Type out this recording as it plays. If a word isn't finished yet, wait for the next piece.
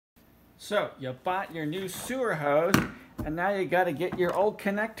So you bought your new sewer hose, and now you got to get your old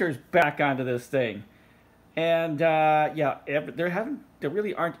connectors back onto this thing. And yeah, there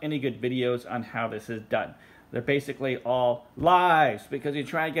really aren't any good videos on how this is done. They're basically all lies because you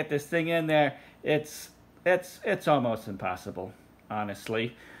try to get this thing in there. It's almost impossible,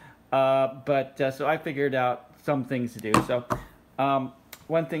 honestly. So I figured out some things to do. So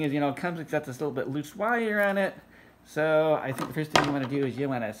one thing is, it comes with this little bit loose wire on it. So I think the first thing you want to do is you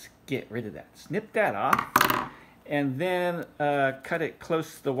want to get rid of that. Snip that off, and then cut it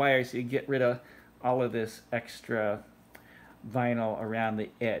close to the wire so you get rid of all of this extra vinyl around the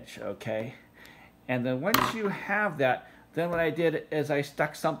edge, okay? And then once you have that, then what I did is I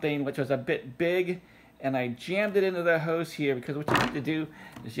stuck something which was a bit big, and I jammed it into the hose here, because what you need to do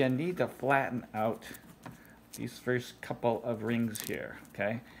is you need to flatten out these first couple of rings here,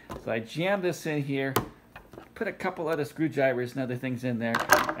 okay? So I jammed this in here, put a couple other screwdrivers and other things in there,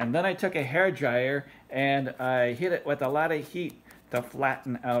 and then I took a hair dryer and I hit it with a lot of heat to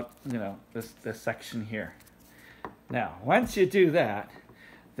flatten out, this section here. Now, once you do that,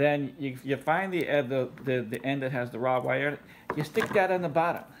 then you find the end that has the raw wire. You stick that on the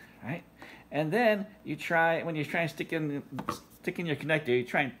bottom, right? And then you try, when you try and stick in your connector, you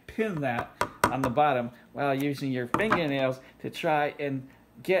try and pin that on the bottom while using your fingernails to try and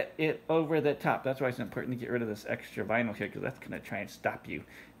get it over the top. That's why it's important to get rid of this extra vinyl here, because that's going to try and stop you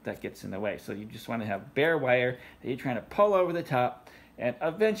if that gets in the way. So you just want to have bare wire that you're trying to pull over the top, and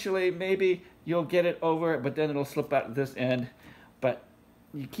eventually maybe you'll get it over, but then it'll slip out this end. But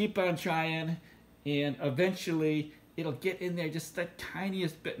you keep on trying, and eventually it'll get in there just the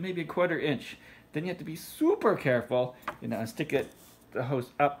tiniest bit, maybe a 1/4 inch. Then you have to be super careful, and stick the hose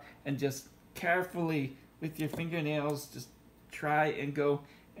up, and just carefully with your fingernails just try and go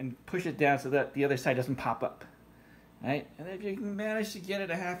and push it down so that the other side doesn't pop up, right? And if you can manage to get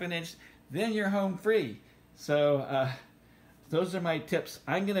it a 1/2 inch, then you're home free. So those are my tips.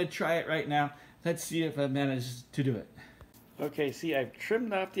 I'm gonna try it right now. Let's see if I manage to do it. Okay, see, I've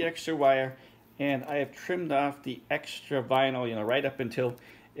trimmed off the extra wire, and I have trimmed off the extra vinyl, right up until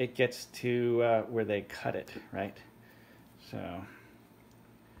it gets to where they cut it, right?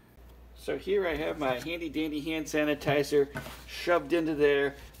 So here I have my handy dandy hand sanitizer shoved into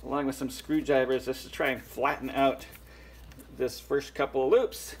there along with some screwdrivers just to try and flatten out this first couple of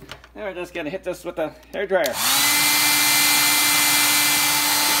loops. Now we're just going to hit this with a hairdryer. Get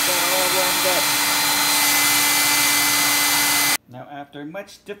that all warmed up. Now after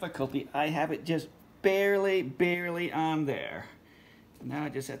much difficulty, I have it just barely on there. Now I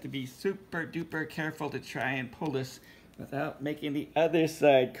just have to be super duper careful to try and pull this without making the other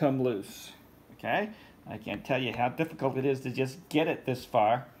side come loose. Okay? I can't tell you how difficult it is to just get it this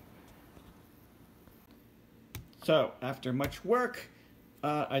far. So, after much work,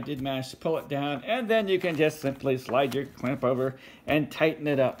 I did manage to pull it down, and then you can just simply slide your clamp over and tighten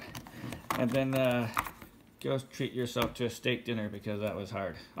it up. And then go treat yourself to a steak dinner, because that was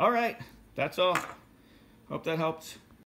hard. Alright, that's all. Hope that helped.